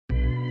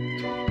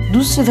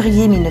12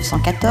 février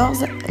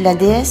 1914, la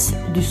déesse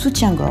du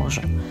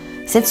soutien-gorge.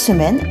 Cette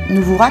semaine,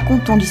 nous vous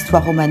racontons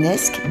l'histoire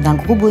romanesque d'un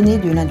gros bonnet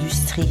de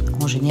l'industrie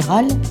en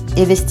général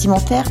et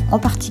vestimentaire en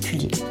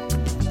particulier.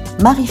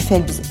 Mary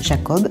Phelps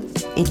Jacob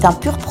est un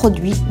pur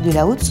produit de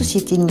la haute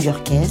société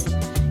new-yorkaise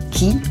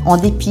qui, en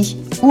dépit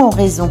ou en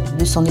raison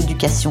de son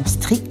éducation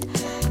stricte,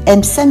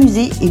 aime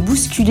s'amuser et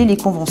bousculer les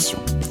conventions.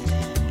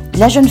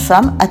 La jeune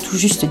femme a tout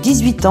juste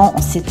 18 ans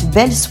en cette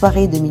belle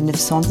soirée de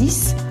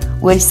 1910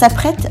 où elle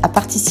s'apprête à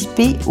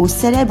participer au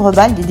célèbre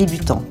bal des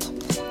débutantes,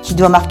 qui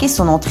doit marquer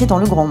son entrée dans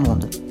le grand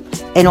monde.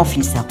 Elle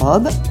enfile sa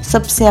robe,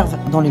 s'observe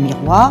dans le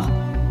miroir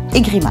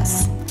et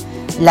grimace.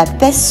 La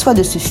peste soit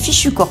de ce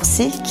fichu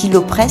corset qui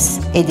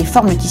l'oppresse et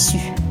déforme le tissu.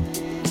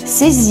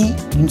 Saisie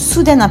d'une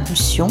soudaine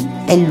impulsion,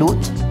 elle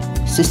l'ôte,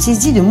 se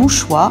saisit de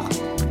mouchoirs,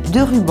 de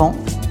rubans,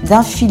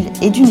 d'un fil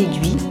et d'une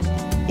aiguille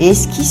et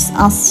esquisse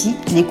ainsi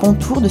les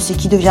contours de ce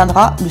qui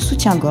deviendra le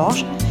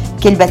soutien-gorge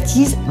qu'elle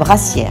baptise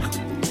brassière.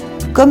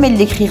 Comme elle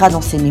l'écrira dans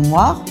ses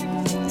mémoires,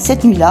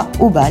 cette nuit-là,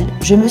 au bal,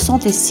 je me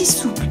sentais si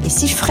souple et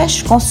si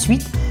fraîche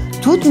qu'ensuite,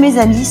 toutes mes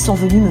amies sont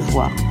venues me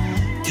voir.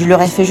 Je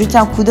leur ai fait jeter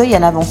un coup d'œil à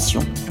l'invention.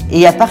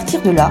 Et à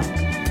partir de là,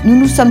 nous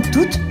nous sommes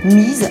toutes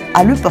mises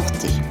à le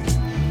porter.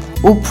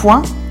 Au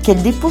point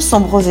qu'elle dépose son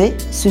brevet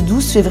ce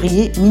 12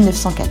 février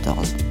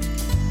 1914.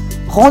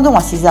 Rendons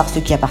à César ce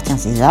qui appartient à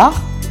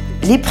César.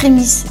 Les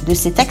prémices de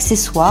cet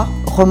accessoire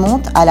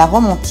remontent à la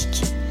Rome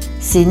antique.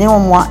 C'est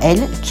néanmoins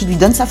elle qui lui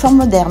donne sa forme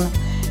moderne.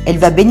 Elle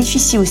va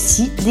bénéficier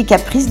aussi des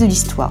caprices de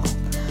l'histoire.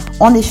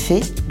 En effet,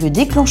 le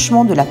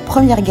déclenchement de la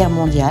Première Guerre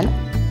mondiale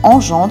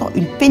engendre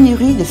une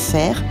pénurie de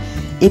fer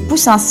et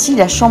pousse ainsi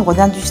la chambre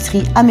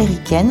d'industrie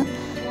américaine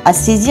à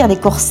saisir les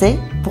corsets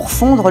pour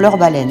fondre leurs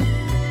baleines.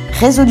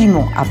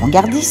 Résolument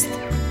avant-gardiste,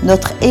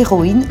 notre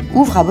héroïne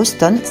ouvre à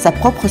Boston sa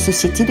propre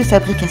société de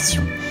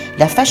fabrication,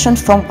 la Fashion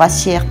Form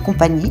Brassière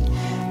Company,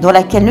 dans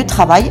laquelle ne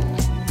travaillent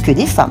que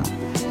des femmes.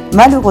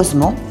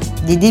 Malheureusement,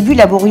 des débuts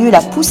laborieux la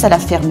poussent à la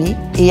fermer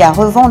et à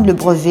revendre le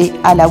brevet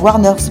à la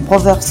Warner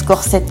Brothers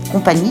Corset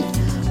Company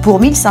pour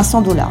 $1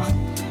 500,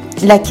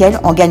 laquelle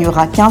en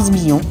gagnera 15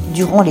 millions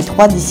durant les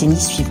 3 décennies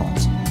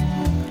suivantes.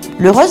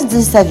 Le reste de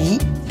sa vie,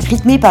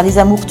 rythmé par des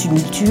amours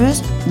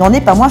tumultueuses, n'en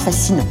est pas moins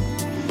fascinant.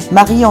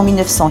 Mariée en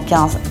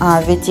 1915 à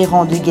un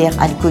vétéran de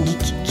guerre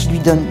alcoolique qui lui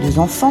donne 2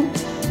 enfants,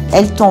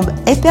 elle tombe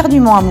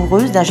éperdument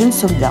amoureuse d'un jeune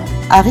soldat,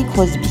 Harry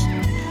Crosby.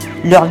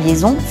 Leur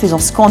liaison faisant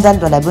scandale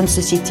dans la bonne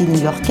société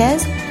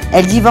new-yorkaise,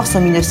 elle divorce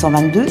en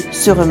 1922,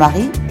 se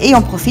remarie et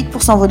en profite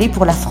pour s'envoler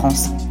pour la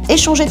France et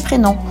changer de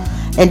prénom.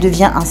 Elle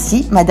devient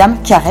ainsi Madame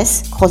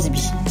Caresse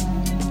Crosby.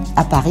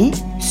 À Paris,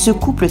 ce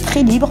couple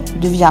très libre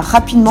devient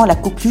rapidement la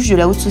coqueluche de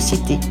la haute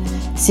société,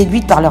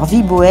 séduite par leur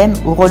vie bohème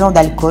au relent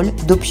d'alcool,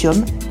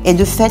 d'opium et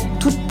de fêtes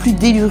toutes plus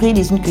délurées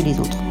les unes que les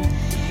autres.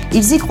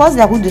 Ils y croisent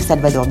la route de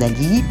Salvador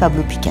Dali,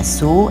 Pablo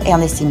Picasso,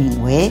 Ernest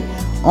Hemingway,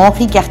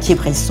 Henri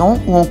Cartier-Bresson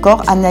ou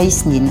encore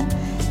Anaïs Nin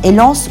et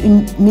lancent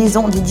une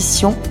maison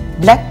d'édition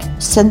Black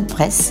Sun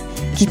Press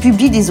qui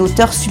publie des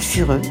auteurs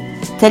sulfureux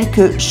tels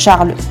que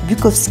Charles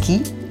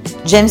Bukowski,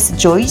 James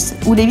Joyce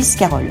ou Lewis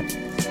Carroll.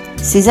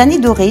 Ces années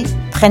dorées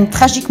prennent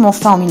tragiquement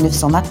fin en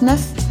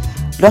 1929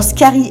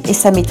 lorsqu'Harry et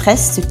sa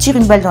maîtresse se tirent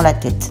une balle dans la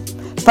tête.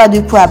 Pas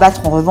de quoi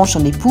abattre en revanche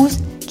son épouse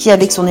qui,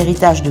 avec son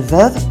héritage de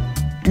veuve,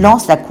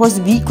 lance la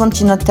Crosby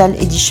Continental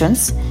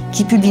Editions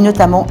qui publie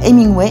notamment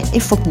Hemingway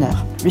et Faulkner.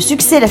 Le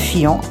succès la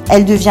fuyant,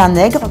 elle devient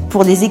nègre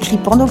pour des écrits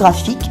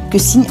pornographiques que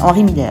signe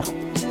Henry Miller.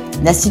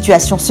 La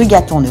situation se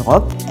gâte en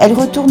Europe, elle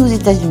retourne aux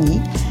États-Unis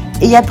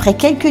et après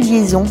quelques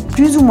liaisons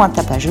plus ou moins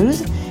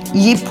tapageuses,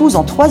 y épouse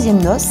en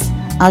 3e noces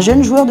un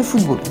jeune joueur de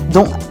football,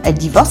 dont elle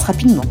divorce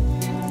rapidement.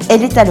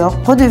 Elle est alors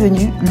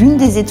redevenue l'une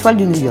des étoiles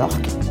de New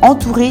York,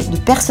 entourée de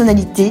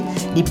personnalités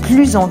les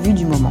plus en vue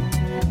du moment.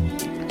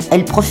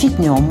 Elle profite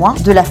néanmoins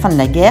de la fin de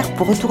la guerre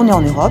pour retourner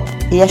en Europe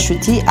et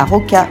acheter à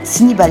Rocca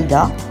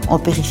Sinibalda, en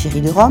périphérie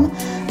de Rome,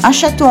 un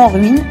château en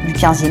ruine du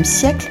XVe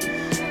siècle,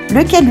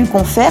 lequel lui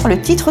confère le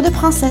titre de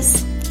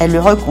princesse. Elle le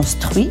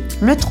reconstruit,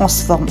 le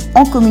transforme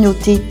en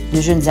communauté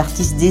de jeunes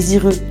artistes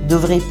désireux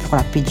d'œuvrer pour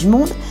la paix du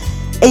monde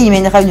et y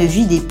mènera une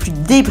vie des plus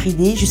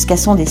débridées jusqu'à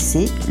son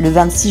décès le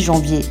 26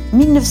 janvier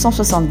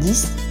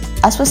 1970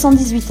 à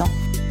 78 ans.